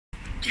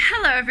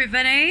Hello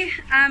everybody,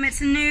 it's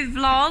a new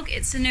vlog,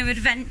 it's a new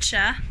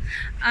adventure.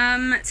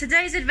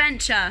 Today's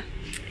adventure,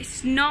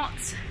 it's not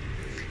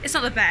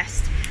the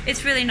best.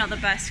 It's really not the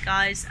best,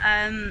 guys.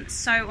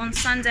 So on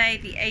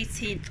Sunday the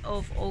 18th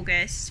of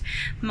August,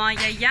 my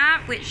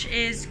Yiayia, which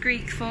is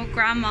Greek for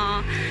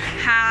grandma,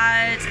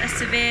 had a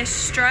severe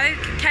stroke.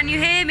 Can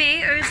you hear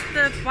me? Or is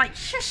the like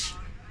shush?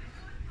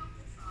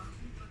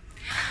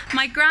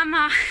 My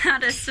grandma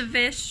had a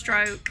severe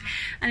stroke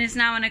and is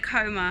now in a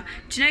coma.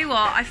 Do you know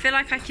what? I feel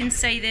like I can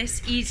say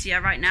this easier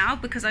right now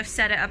because I've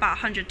said it about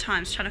 100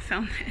 times trying to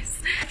film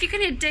this. If you can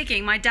hear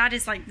digging, my dad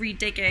is like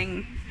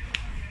re-digging.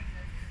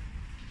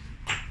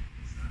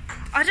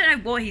 I don't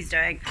know what he's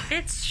doing.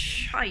 It's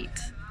shite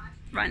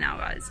right now,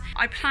 guys.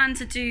 I plan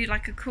to do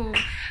like a cool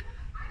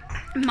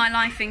my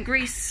life in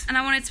Greece, and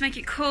I wanted to make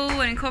it cool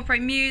and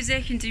incorporate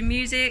music and do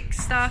music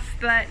stuff,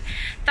 but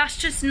that's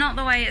just not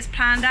the way it's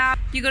planned out.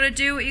 You gotta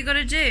do what you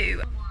gotta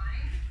do.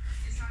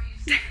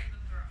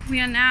 We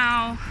are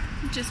now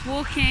just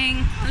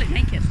walking. I look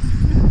naked.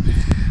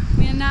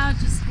 We are now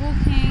just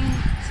walking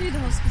to the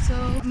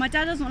hospital. My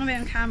dad doesn't want to be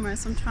on camera,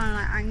 so I'm trying to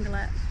like angle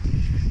it.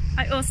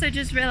 I also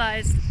just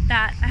realised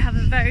that I have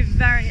a very,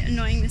 very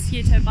annoying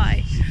mosquito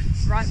bite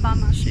right by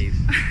my shoe.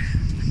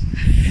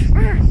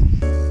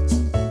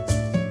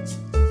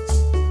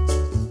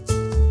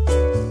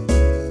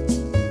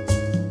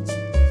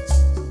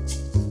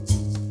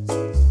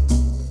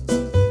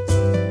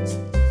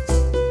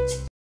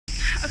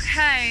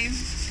 Okay,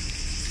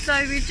 so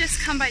we've just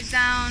come back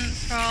down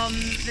from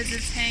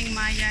visiting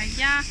my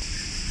Yiayia.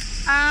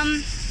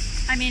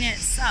 I mean, it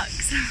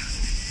sucks.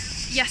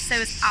 Yesterday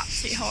was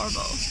absolutely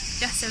horrible.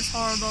 Yesterday was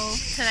horrible.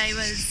 Today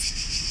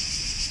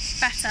was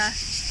better,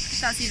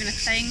 if that's even a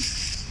thing.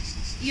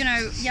 You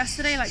know,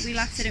 yesterday, like, we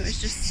left it, it was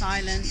just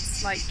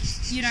silence. Like,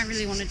 you don't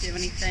really want to do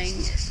anything.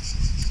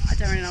 I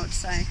don't really know what to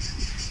say.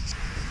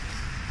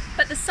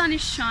 But the sun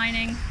is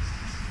shining,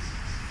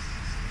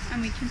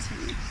 and we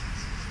continue.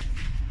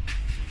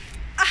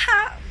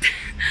 Aha!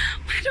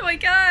 Where do I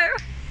go?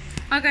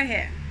 I'll go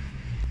here.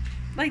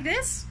 Like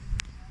this?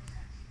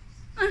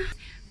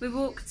 We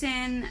walked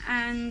in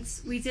and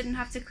we didn't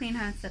have to clean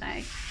her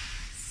today,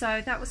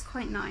 so that was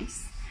quite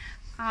nice.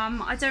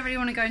 I don't really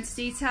want to go into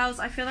details.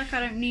 I feel like I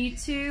don't need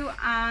to,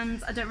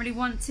 and I don't really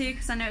want to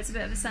because I know it's a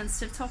bit of a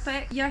sensitive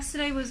topic.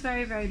 Yesterday was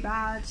very, very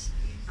bad.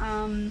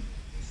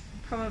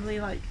 Probably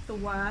like the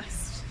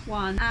worst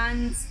one.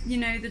 And you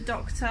know, the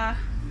doctor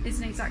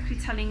isn't exactly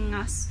telling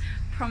us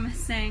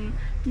promising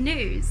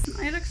news.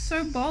 I look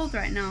so bold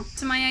right now.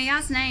 So my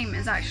Yiayia's name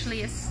is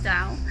actually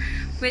Estelle,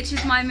 which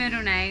is my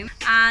middle name,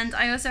 and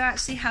I also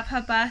actually have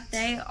her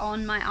birthday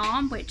on my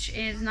arm, which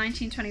is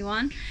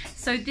 1921.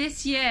 So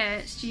this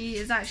year she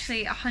is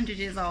actually 100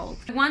 years old.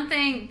 One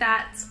thing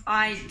that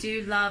I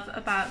do love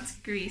about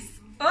Greece.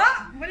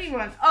 Oh, what do you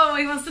want? Oh,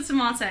 he wants the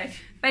tomato.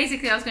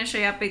 Basically, I was going to show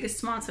you how big this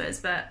tomato is,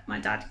 but my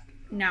dad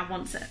now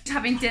wants it. Just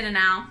having dinner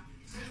now.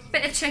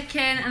 Bit of chicken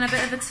and a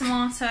bit of a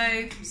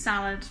tomato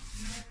salad.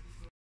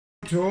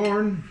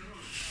 Torn.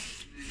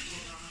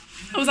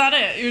 Oh, was that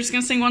it? You were just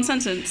going to sing one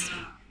sentence?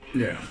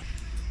 Yeah.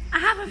 I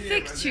have a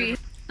fig tree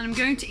and I'm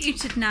going to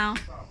eat it now.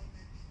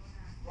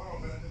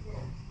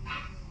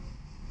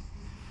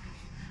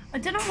 I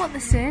don't know what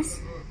this is.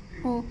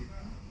 Oh,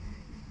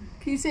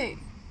 can you see?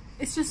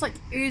 It's just like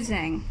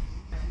oozing.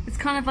 It's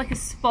kind of like a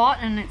spot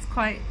and it's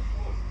quite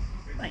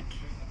like...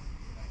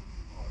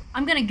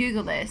 I'm going to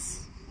Google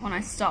this when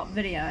I stop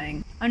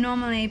videoing. I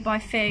normally buy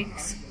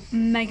figs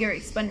mega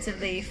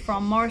expensively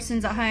from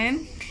Morrison's at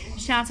home.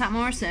 Shout out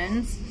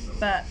Morrison's,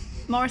 but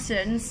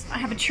Morrison's, I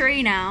have a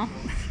tree now.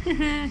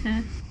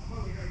 Maybe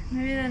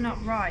they're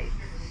not right.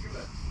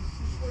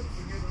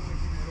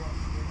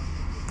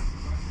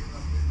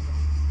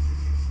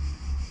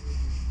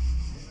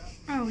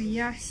 Oh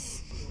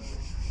yes.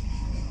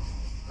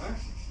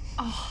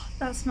 Oh,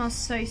 that smells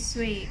so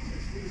sweet.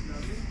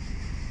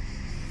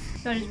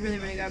 That is really,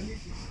 really good.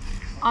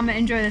 I'm gonna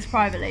enjoy this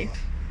privately.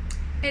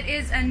 It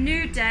is a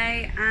new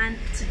day, and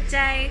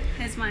today,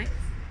 here's my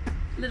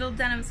little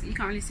denim, you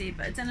can't really see,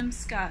 but a denim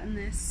skirt and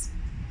this.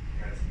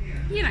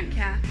 You don't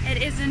care.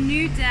 It is a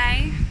new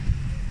day,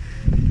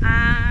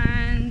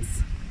 and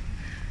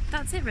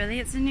that's it really.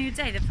 It's a new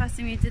day. The first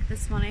thing we did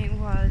this morning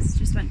was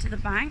just went to the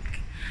bank,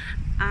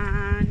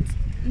 and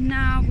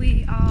now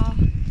we are,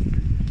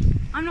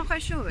 I'm not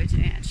quite sure what we're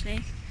doing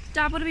actually.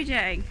 Dad, what are we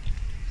doing?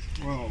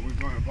 Well, we're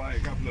going to buy a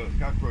couple of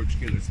cockroach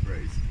killer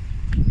sprays.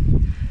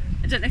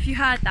 I don't know if you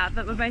heard that,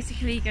 but we're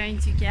basically going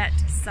to get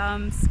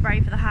some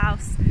spray for the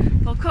house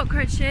for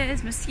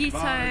cockroaches,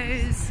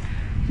 mosquitoes,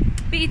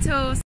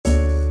 beetles.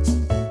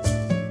 And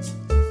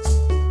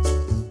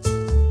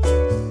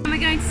we're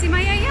going to see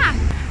my Yiayia,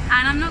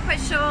 and I'm not quite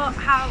sure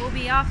how it will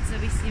be after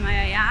we see my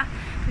Yiayia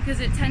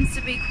because it tends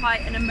to be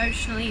quite an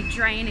emotionally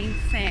draining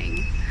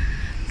thing.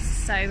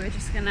 So we're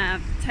just gonna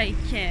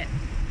take it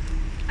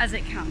as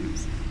it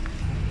comes.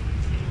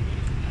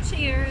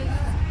 Cheers!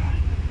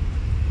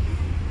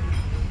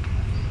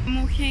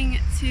 I'm walking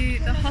to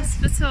the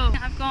hospital.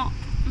 I've got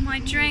my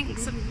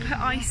drinks, I've put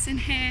ice in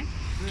here.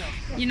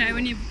 you know,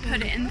 when you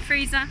put it in the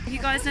freezer. You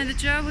guys know the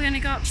drill. We're gonna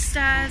go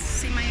upstairs,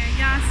 see my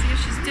Yiayia, see what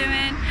she's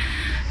doing,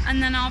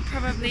 and then I'll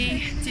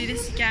probably do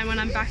this again when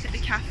I'm back at the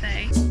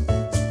cafe.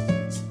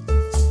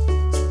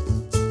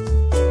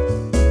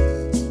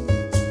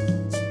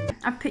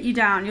 I've put you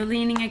down. You're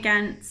leaning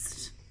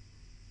against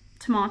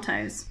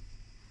tomatoes.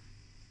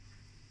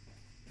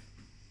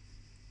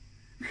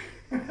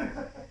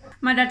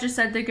 My dad just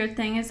said the good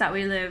thing is that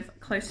we live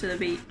close to the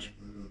beach.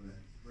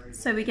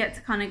 So we get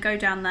to kind of go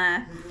down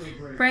there,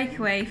 break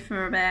away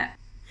for a bit.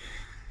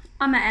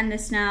 I'm gonna end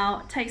this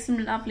now, take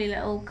some lovely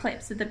little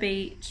clips of the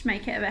beach,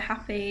 make it a bit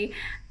happy,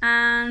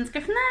 and go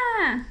from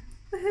there.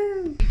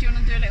 Woohoo! Do you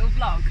want to do a little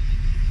vlog?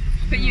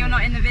 But you're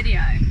not in the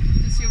video,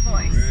 just your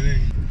voice. Really?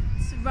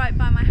 It's right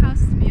by my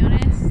house, to be honest.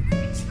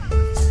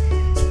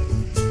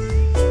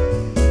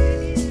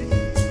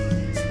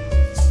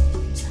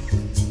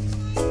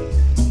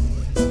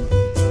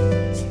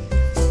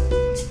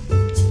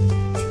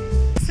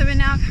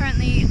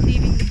 Currently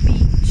leaving the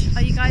beach.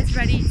 Are you guys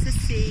ready to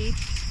see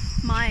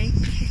my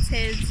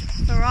kitted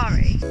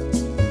Ferrari?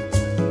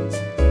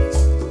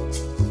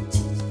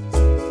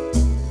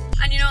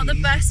 And you know what the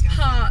best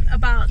part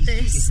about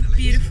this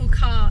beautiful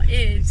car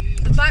is?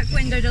 The back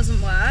window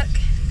doesn't work,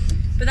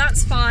 but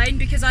that's fine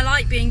because I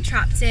like being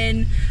trapped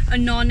in a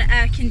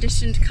non-air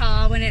conditioned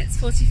car when it's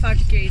 45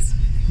 degrees.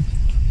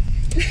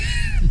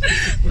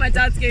 My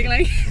dad's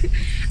giggling.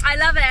 I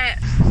love it.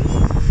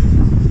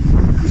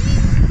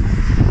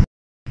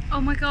 Oh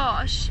my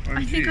gosh, OMG.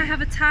 I think I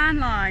have a tan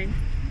line.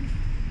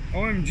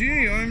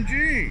 OMG,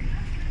 OMG.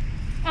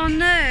 Oh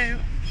no.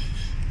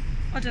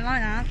 I don't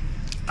like that.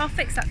 I'll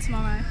fix that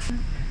tomorrow.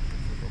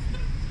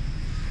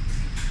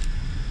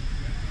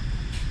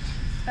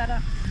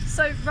 Better.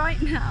 So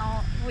right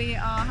now we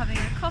are having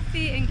a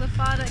coffee in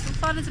Glyfada.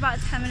 Glyfada's about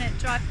a 10-minute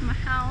drive from my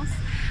house,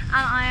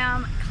 and I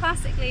am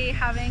classically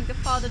having the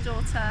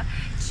father-daughter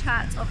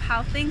chat of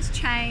how things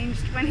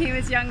changed when he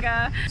was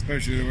younger.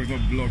 Especially there was no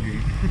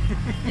blogging.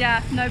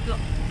 Yeah, no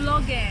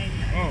vlogging.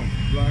 Oh,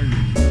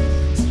 blogging.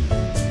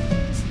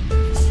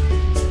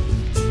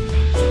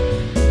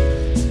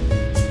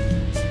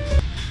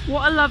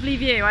 What a lovely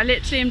view. I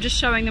literally am just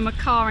showing them a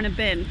car and a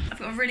bin. I've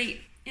got a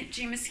really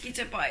itchy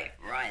mosquito bite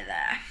right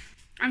there.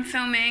 I'm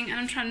filming and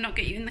I'm trying to not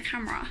get you in the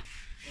camera,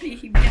 but you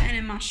keep getting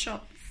in my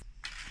shots.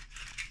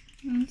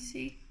 Let me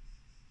see.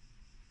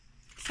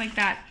 It's like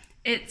that.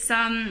 It's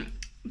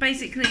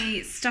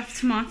basically stuffed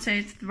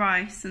tomatoes with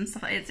rice and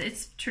stuff.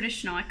 It's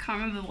traditional. I can't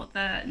remember what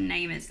the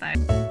name is though.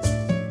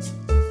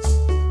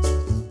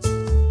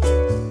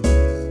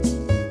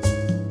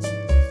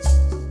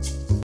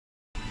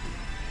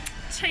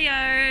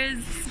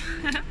 Cheers!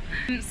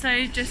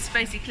 So just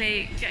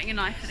basically getting a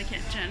knife for the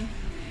kitchen.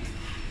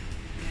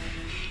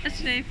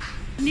 Actually,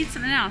 I need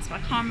something else, but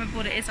I can't remember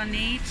what it is I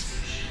need.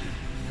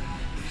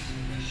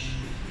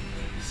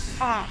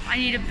 Oh, I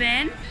need a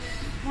bin.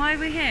 Why are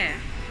we here?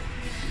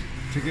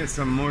 To get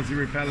some mosey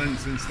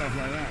repellents and stuff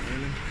like that,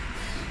 really.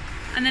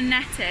 And then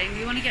netting.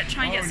 We want to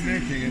try and get some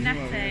netting.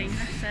 Well, yeah.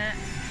 That's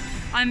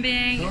it. I'm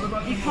being,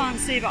 you can't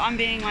see, but I'm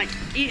being like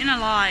eaten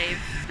alive,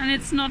 and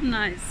it's not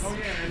nice. Oh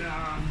yeah, and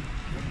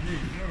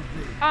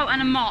oh,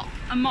 and a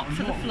mop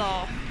for the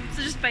floor.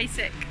 So just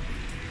basic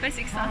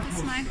stuff.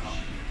 It's my,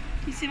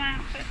 you see my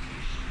outfit?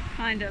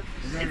 Kind of.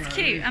 It's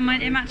cute, and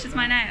it matches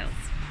my nails.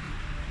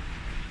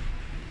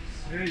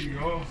 There you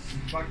go,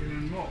 bucket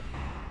and mop.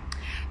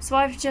 So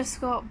I've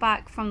just got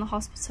back from the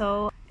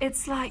hospital.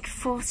 It's like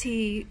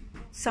 40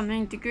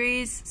 something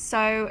degrees.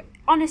 So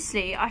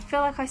honestly, I feel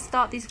like I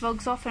start these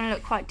vlogs off and I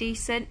look quite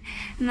decent,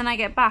 and then I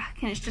get back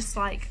and it's just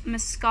like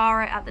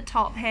mascara at the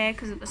top here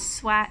because of the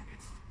sweat.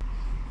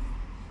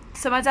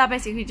 So my dad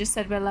basically just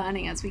said we're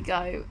learning as we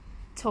go,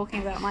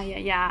 talking about my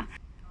Yiayia.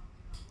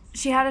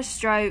 She had a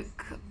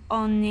stroke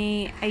on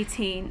the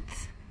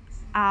 18th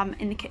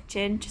in the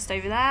kitchen just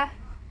over there,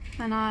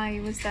 and I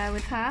was there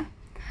with her.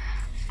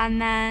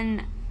 And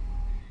then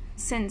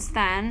since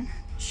then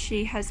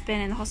she has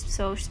been in the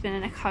hospital. She's been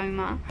in a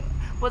coma.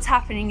 What's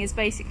happening is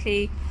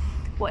basically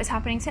what is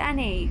happening to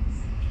any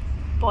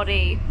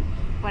body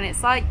when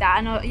it's like that.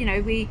 And you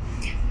know,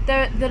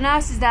 the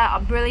nurses there are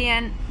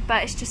brilliant,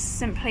 but it's just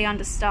simply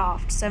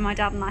understaffed. So my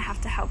dad and I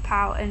have to help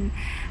out, and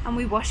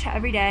we wash her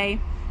every day.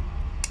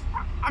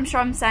 I'm sure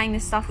I'm saying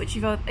this stuff which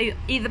you've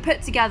either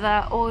put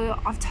together or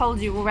I've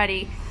told you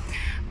already,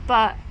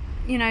 but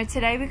you know,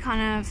 today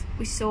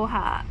we saw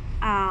her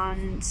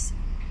and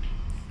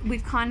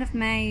we've kind of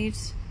made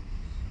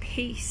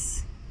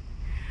peace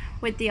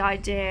with the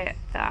idea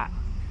that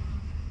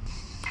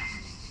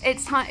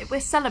it's time, we're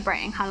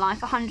celebrating her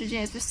life. 100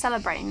 years, we're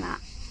celebrating that.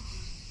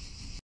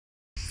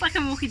 It's like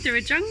I'm walking through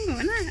a jungle,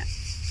 isn't it?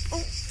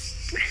 Oh.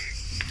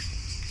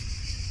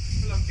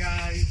 Hello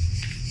guys.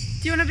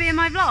 Do you want to be in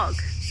my vlog?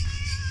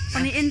 Yeah.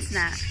 On the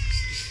internet?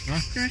 Huh?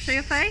 Do you want to show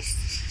your face?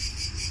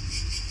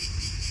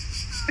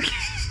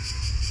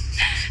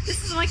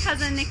 This is my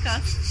cousin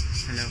Nikos.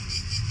 Hello.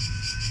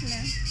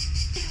 Hello.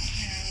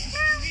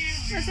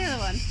 Where's the other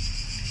one?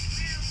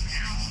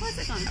 Where's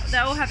it gone?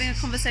 They're all having a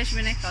conversation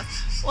with Nikos.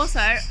 Also,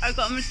 I've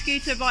got a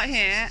mosquito bite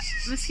here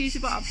mosquito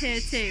butt up here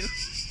too.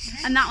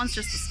 And that one's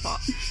just a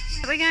spot.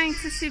 We're going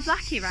to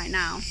souvlaki right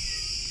now,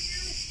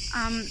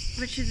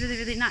 which is really,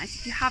 really nice.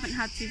 If you haven't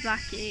had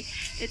souvlaki,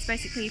 it's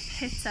basically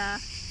pita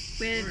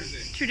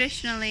with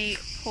traditionally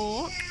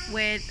pork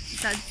with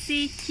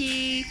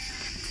tzatziki,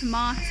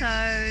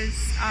 tomatoes,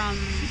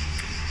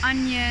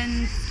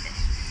 onions.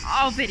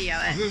 I'll video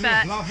it,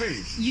 but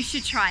you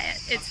should try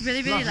it. It's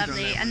really, really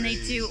lovely, and they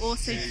do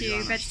also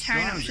do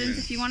vegetarian options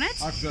if you want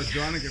it.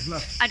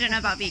 I don't know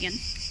about vegan,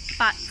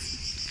 but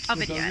I'll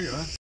video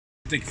it.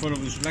 Take photo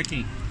of the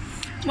souvlaki.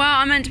 Well,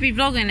 I'm meant to be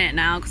vlogging it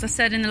now because I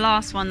said in the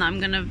last one that I'm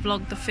going to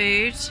vlog the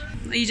food.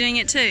 Are you doing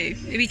it too?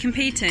 Are we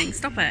competing?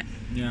 Stop it.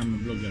 Yeah, I'm a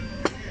vlogger.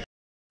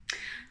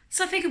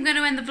 So I think I'm going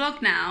to end the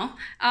vlog now.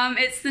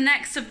 It's the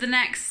next of the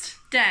next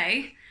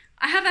day.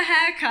 I have a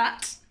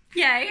haircut.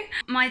 Yay.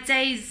 My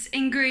days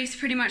in Greece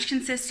pretty much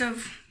consist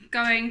of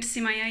going to see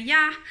my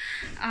Yiayia,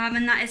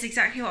 and that is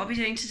exactly what I'll be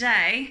doing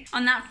today.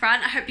 On that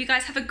front, I hope you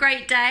guys have a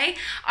great day.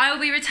 I will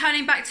be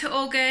returning back to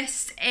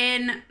August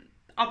in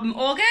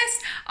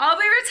August? I'll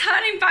be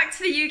returning back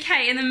to the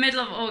UK in the middle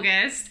of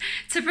August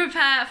to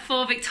prepare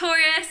for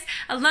Victorious,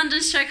 a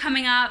London show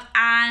coming up,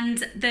 and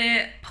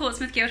the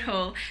Portsmouth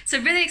Guildhall. So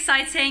really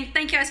exciting.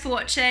 Thank you guys for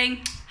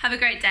watching. Have a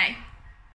great day.